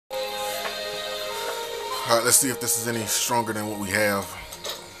Alright, let's see if this is any stronger than what we have.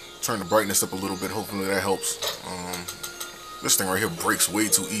 Turn the brightness up a little bit. Hopefully that helps. This thing right here breaks way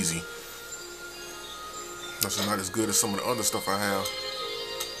too easy. That's not as good as some of the other stuff I have.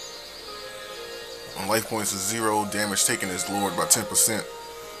 My life points is 0. Damage taken is lowered by 10%.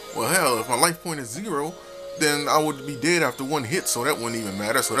 Well, hell, if my life point is 0, then I would be dead after one hit, so that wouldn't even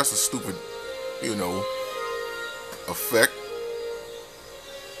matter. So that's a stupid, you know, effect.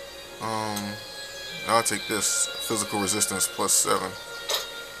 I'll take this. Physical resistance plus 7.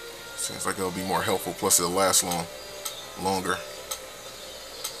 Seems like it'll be more helpful, plus it'll last longer.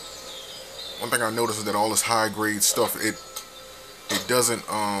 One thing I noticed is that all this high grade stuff, it doesn't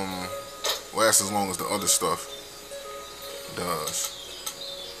last as long as the other stuff does.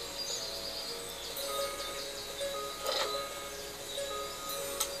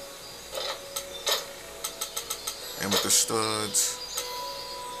 Amethyst studs,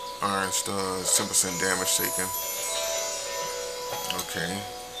 iron studs, 10% damage taken. Okay.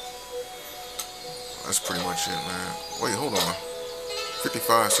 That's pretty much it, man. Wait, hold on.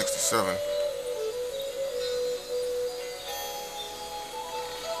 55, 67.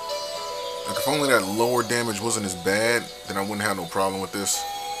 Like, if only that lower damage wasn't as bad, then I wouldn't have no problem with this.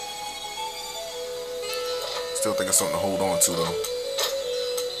 Still think it's something to hold on to, though.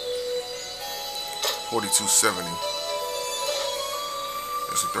 4270.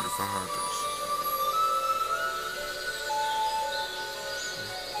 That's a 3500.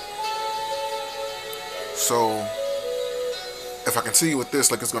 So, if I continue with this,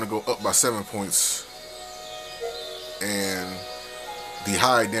 like, it's gonna go up by 7 points, and the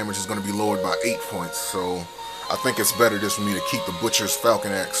high damage is gonna be lowered by 8 points. So, I think it's better just for me to keep the Butcher's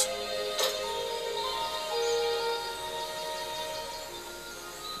Falcon Axe.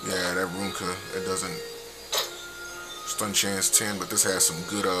 Yeah, that Runka, it doesn't stun chance 10, but this has some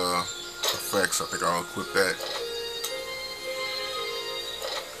good effects. I think I'll equip that.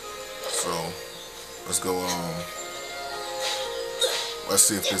 So let's go let's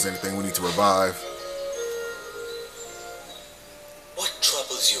see if there's anything we need to revive. What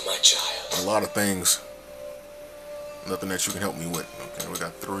troubles you, my child? A lot of things. Nothing that you can help me with. Okay, we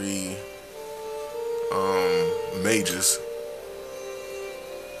got 3 mages.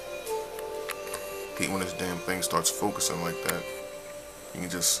 When this damn thing starts focusing like that, you can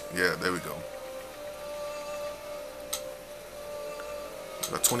just, yeah, there we go.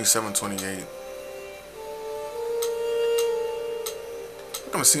 Got 27, 28.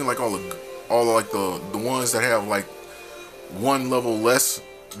 I'm gonna seem like all like the ones that have like one level less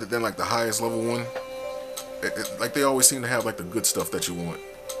than like the highest level one. Like they always seem to have like the good stuff that you want.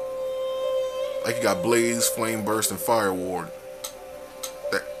 Like you got Blaze, Flame Burst, and Fire Ward.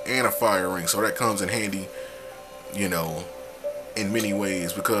 And a fire ring, so that comes in handy, you know, in many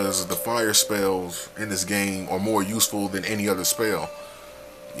ways, because the fire spells in this game are more useful than any other spell.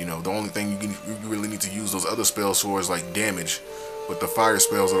 You know, the only thing you really need to use those other spells for is like damage, but the fire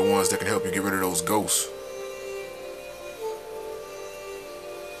spells are the ones that can help you get rid of those ghosts.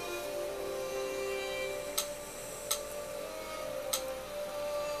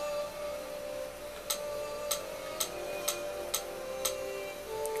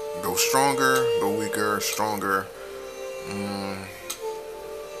 Go stronger, go weaker, stronger.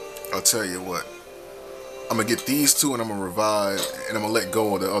 I'll tell you what. I'm gonna get these 2 and I'm gonna revive, and I'm gonna let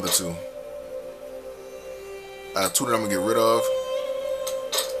go of the other 2. I have 2 that I'm gonna get rid of.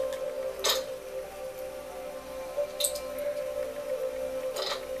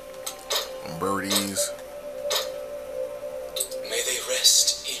 I'm bury these. May they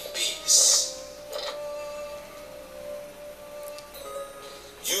rest in peace.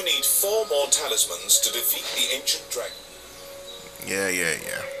 You need 4 more talismans to defeat the ancient dragon. Yeah.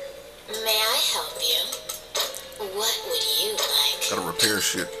 May I help you? What would you like? Gotta repair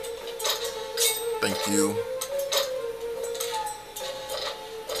shit. Thank you.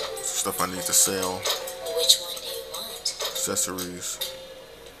 Stuff I need to sell. Which one do you want? Accessories.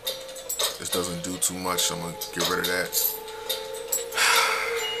 This doesn't do too much, so I'm gonna get rid of that.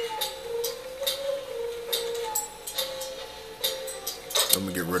 Let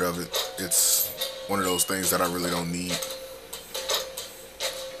me get rid of it. It's one of those things that I really don't need.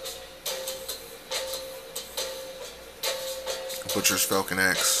 Butcher's Falcon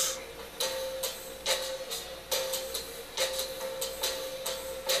Axe.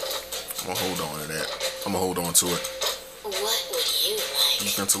 I'm gonna hold on to that. I'm gonna hold on to it. What would you like?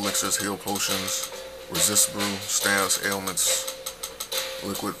 Defense elixirs, heal potions, resist brew, staves, ailments,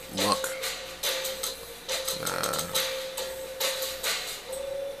 liquid luck.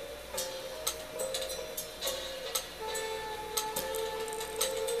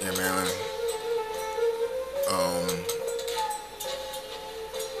 Yeah, man. Oh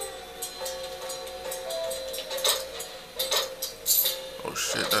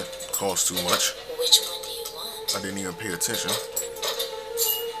shit, that costs too much. Which one do you want? I didn't even pay attention.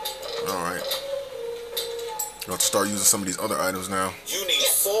 Alright. I'll have to start using some of these other items now. You need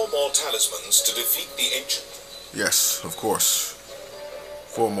 4 more talismans to defeat the ancient. Yes, of course.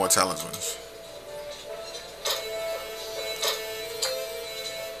 4 more talismans.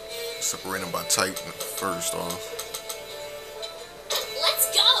 Separate them by type first off. Let's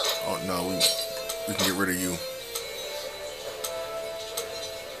go! Oh no, we can get rid of you.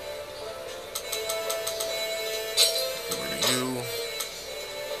 Get rid of you.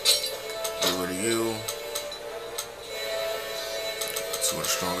 Get rid of you. 2 of the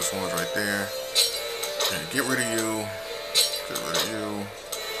strongest ones right there. Okay, get rid of you. Get rid of you.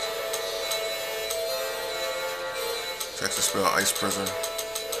 Text the spell Ice Prison.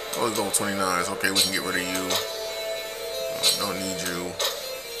 Oh, it's level 29s. Okay, we can get rid of you. Don't need you.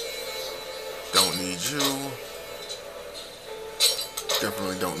 Don't need you.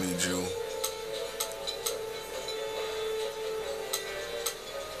 Definitely don't need you.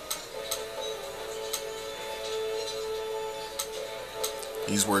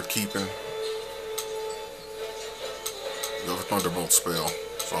 He's worth keeping. You have a Thunderbolt spell,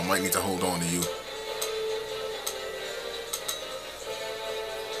 so I might need to hold on to you.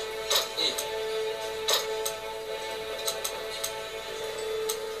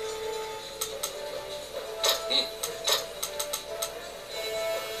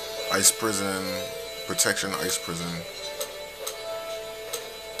 Ice Prison, Protection, Ice Prison.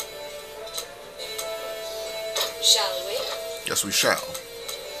 Shall we? Yes, we shall.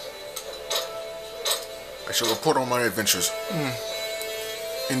 I shall report on my adventures.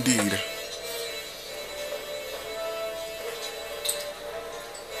 Indeed.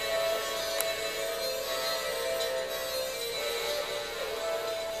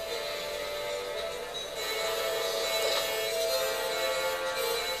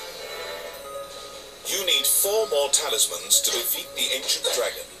 You need 4 more talismans to defeat the ancient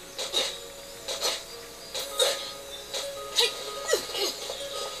dragon.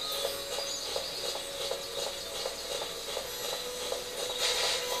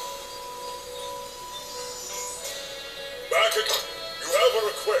 Back again. You have a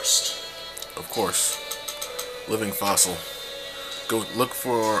request. Of course. Living fossil. Go look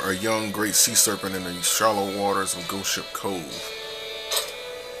for a young great sea serpent in the shallow waters of Ghost Ship Cove.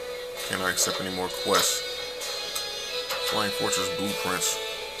 Cannot accept any more quests. Flying Fortress blueprints.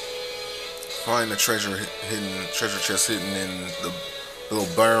 Find the treasure chest hidden in the little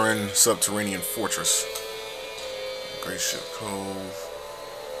barren subterranean fortress. Great Ship Cove.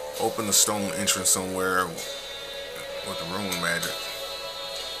 Open the stone entrance somewhere with the rune magic.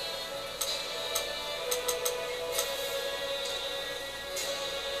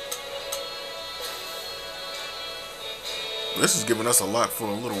 This is giving us a lot for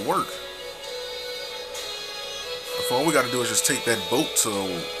a little work. If all we gotta do is just take that boat to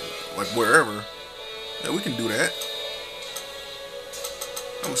like wherever, yeah, we can do that.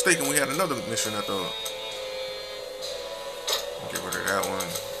 If I'm mistaken, we had another mission at the. Get rid of that one.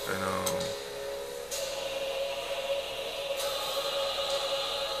 And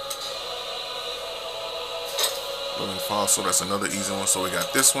Living Fossil, that's another easy one. So we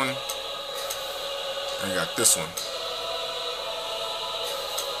got this one, and we got this one.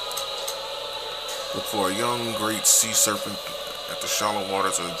 Look for a young great sea serpent at the shallow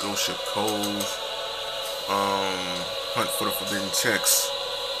waters of Ghost Ship Cove. Hunt for the forbidden text.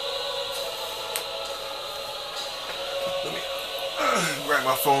 Let me grab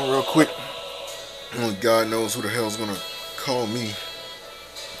my phone real quick. Only God knows who the hell's gonna call me.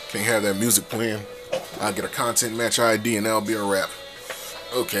 Can't have that music playing. I'll get a content match ID and that'll be a wrap.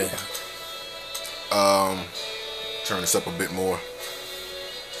 Okay. Turn this up a bit more.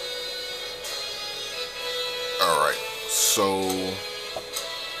 Alright, so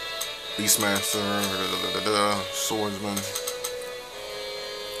Beastmaster, Swordsman.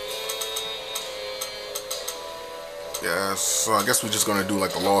 Yeah, so I guess we're just gonna do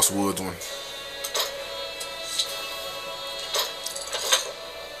like the Lost Woods one.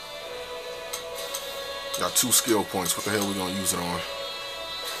 Got 2 skill points. What the hell are we gonna use it on?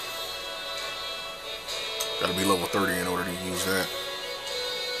 Gotta be level 30 in order to use that.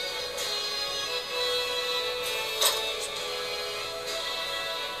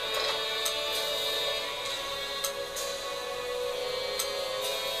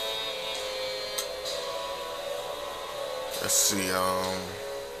 Let's see, yeah,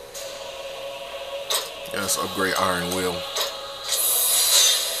 let's upgrade Iron Will.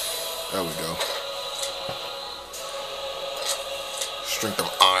 There we go. strength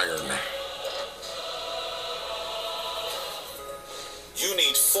of iron. You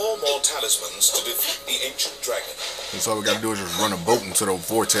need 4 more talismans to defeat the ancient dragon. That's all we gotta do is just run a boat into the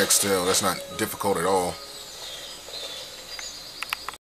vortex tail. That's not difficult at all.